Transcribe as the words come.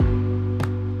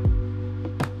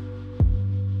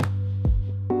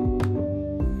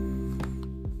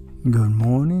Good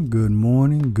morning, good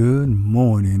morning, good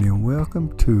morning, and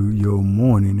welcome to your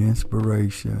morning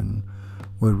inspiration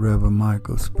with Reverend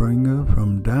Michael Springer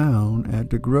from Down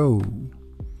at the Grove.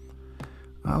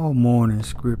 Our morning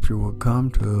scripture will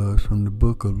come to us from the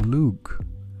book of Luke,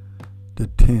 the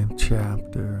 10th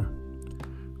chapter,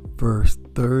 verse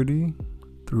 30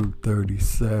 through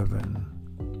 37.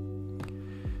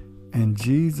 And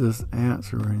Jesus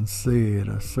answering said,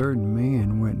 A certain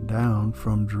man went down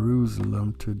from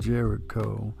Jerusalem to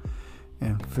Jericho,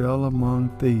 and fell among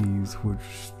thieves, which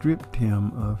stripped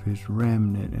him of his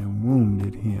raiment and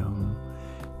wounded him,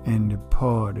 and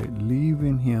departed,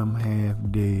 leaving him half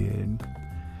dead.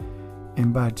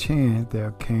 And by chance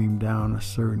there came down a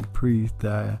certain priest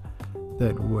that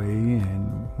way,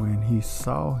 and when he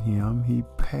saw him, he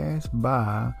passed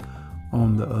by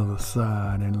on the other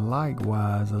side. And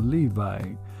likewise a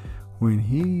Levite, when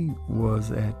he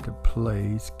was at the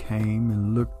place, came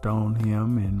and looked on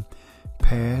him, and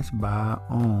passed by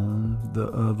on the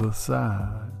other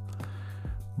side.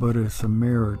 But a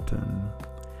Samaritan,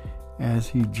 as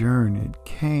he journeyed,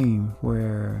 came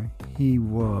where he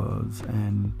was,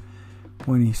 and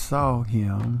when he saw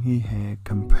him, he had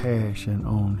compassion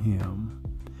on him,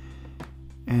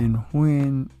 and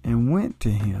went to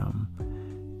him,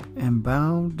 and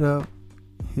bound up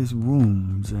his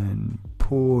wounds, and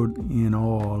poured in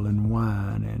oil and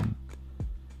wine, and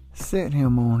set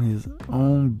him on his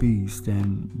own beast,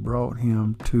 and brought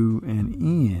him to an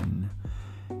inn,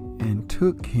 and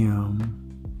took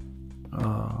him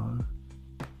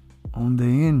on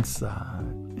the inside,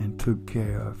 and took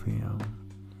care of him.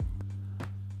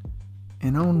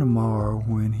 And on the morrow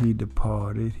when he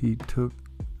departed, he took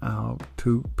out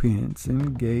 2 pence,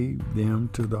 and gave them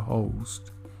to the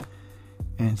host,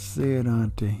 and said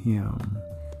unto him,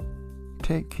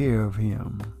 Take care of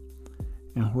him,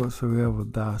 and whatsoever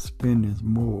thou spendest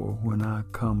more, when I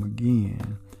come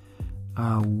again,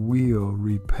 I will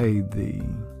repay thee.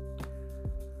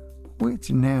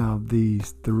 Which now of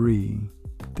these 3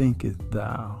 thinkest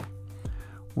thou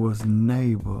was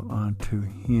neighbor unto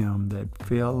him that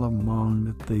fell among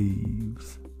the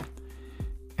thieves?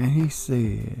 And he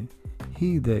said,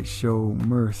 He that showed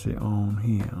mercy on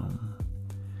him.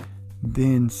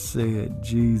 Then said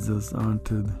Jesus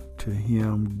unto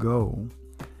him, Go,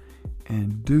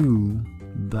 and do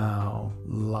thou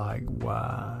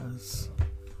likewise.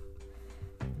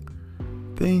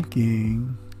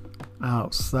 Thinking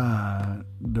outside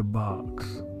the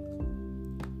box.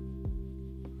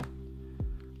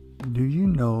 Do you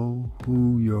know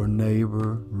who your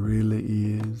neighbor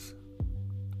really is?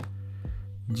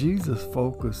 Jesus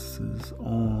focuses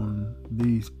on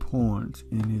these points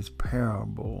in his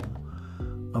parable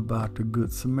about the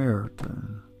Good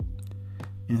Samaritan.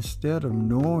 Instead of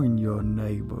knowing your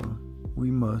neighbor, we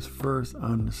must first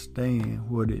understand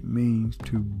what it means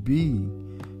to be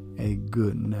a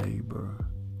good neighbor.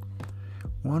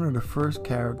 One of the first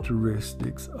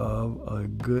characteristics of a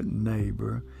good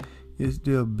neighbor is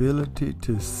the ability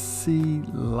to see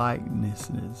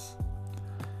likenesses.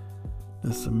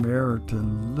 The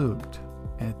Samaritan looked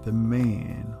at the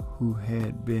man who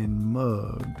had been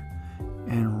mugged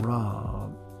and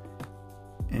robbed,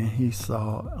 and he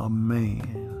saw a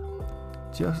man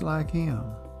just like him.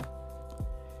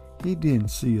 He didn't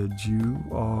see a Jew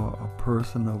or a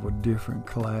person of a different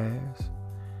class.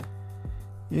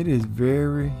 It is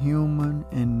very human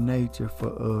in nature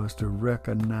for us to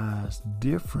recognize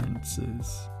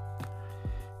differences.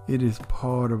 It is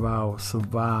part of our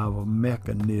survival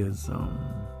mechanism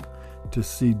to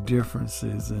see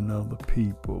differences in other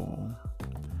people.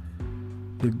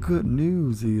 The good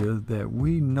news is that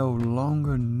we no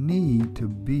longer need to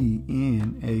be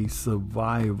in a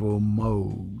survival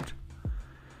mode.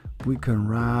 We can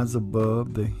rise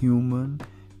above the human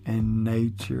and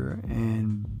nature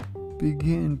and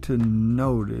begin to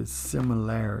notice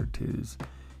similarities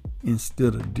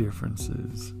instead of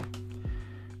differences.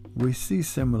 We see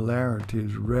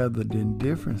similarities rather than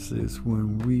differences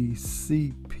when we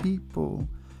see people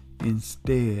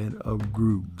instead of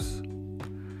groups.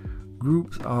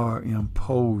 Groups are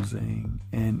imposing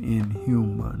and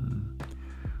inhuman.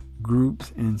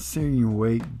 Groups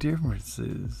insinuate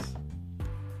differences.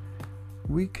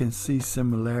 We can see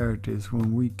similarities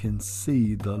when we can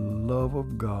see the love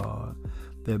of God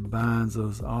that binds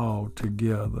us all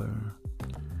together.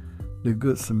 The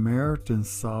Good Samaritan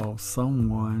saw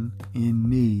someone in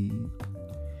need.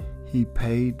 He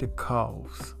paid the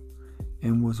cost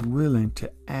and was willing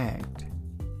to act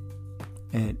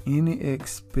at any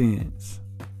expense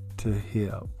to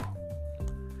help.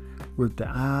 With the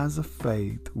eyes of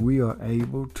faith, we are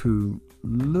able to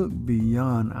look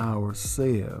beyond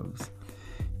ourselves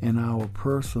and our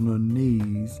personal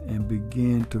needs and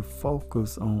begin to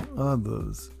focus on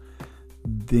others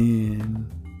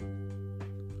than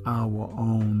our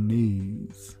own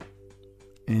needs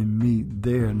and meet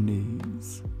their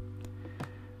needs,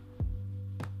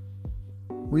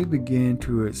 we begin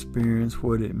to experience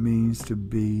what it means to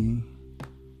be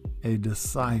a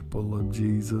disciple of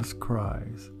Jesus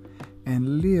Christ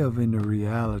and live in the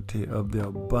reality of the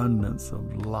abundance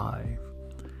of life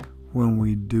when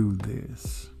we do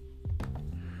this.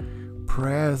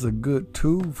 Prayer is a good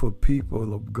tool for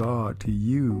people of God to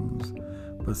use,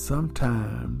 but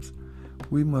sometimes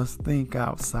we must think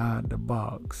outside the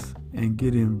box and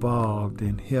get involved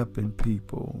in helping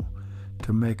people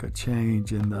to make a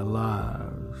change in their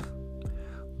lives.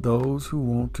 Those who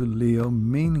want to live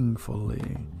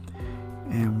meaningfully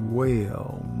and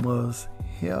well must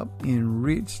help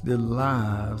enrich the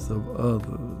lives of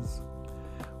others,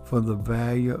 for the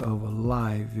value of a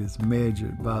life is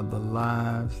measured by the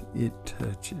lives it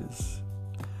touches.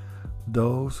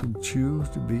 Those who choose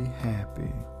to be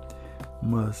happy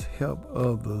must help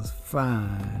others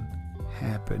find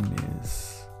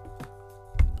happiness.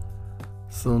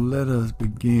 So let us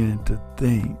begin to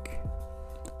think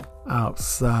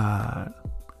outside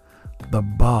the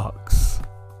box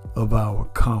of our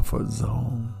comfort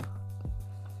zone.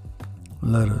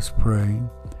 Let us pray.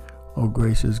 Oh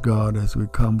gracious God, as we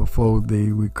come before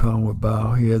Thee, we come with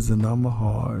bowed heads and humble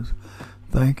hearts,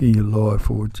 thanking You, Lord,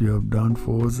 for what You have done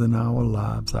for us in our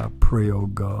lives. I pray, oh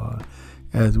God,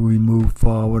 as we move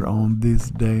forward on this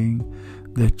day,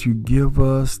 that You give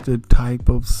us the type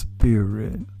of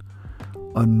spirit,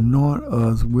 anoint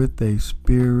us with a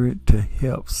spirit to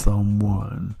help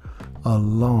someone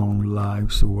along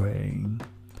life's way.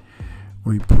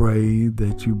 We pray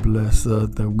that You bless us,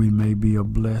 that we may be a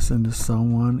blessing to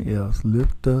someone else.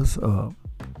 Lift us up.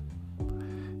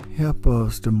 Help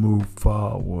us to move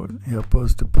forward. Help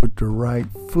us to put the right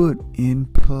foot in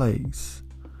place.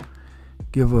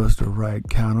 Give us the right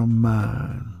kind of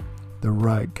mind, the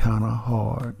right kind of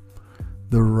heart,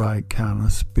 the right kind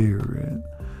of spirit,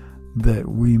 that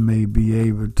we may be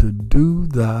able to do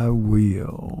Thy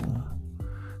will,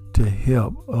 to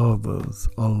help others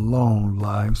along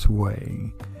life's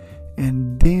way.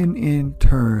 And then in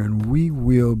turn, we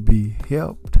will be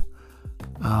helped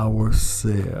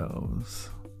ourselves.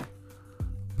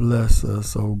 Bless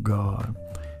us, O God,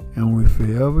 and we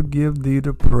forever give Thee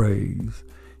the praise.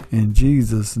 In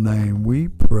Jesus' name we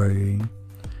pray.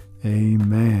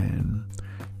 Amen.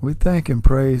 We thank and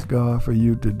praise God for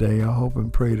you today. I hope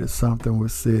and pray that something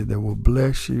was said that will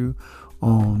bless you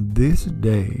on this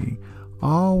day.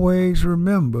 Always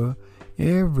remember,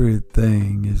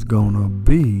 everything is gonna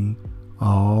be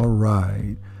all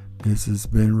right. This has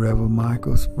been Reverend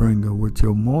Michael Springer with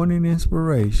your morning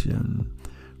inspiration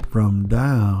from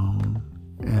down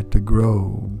at the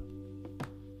Grove.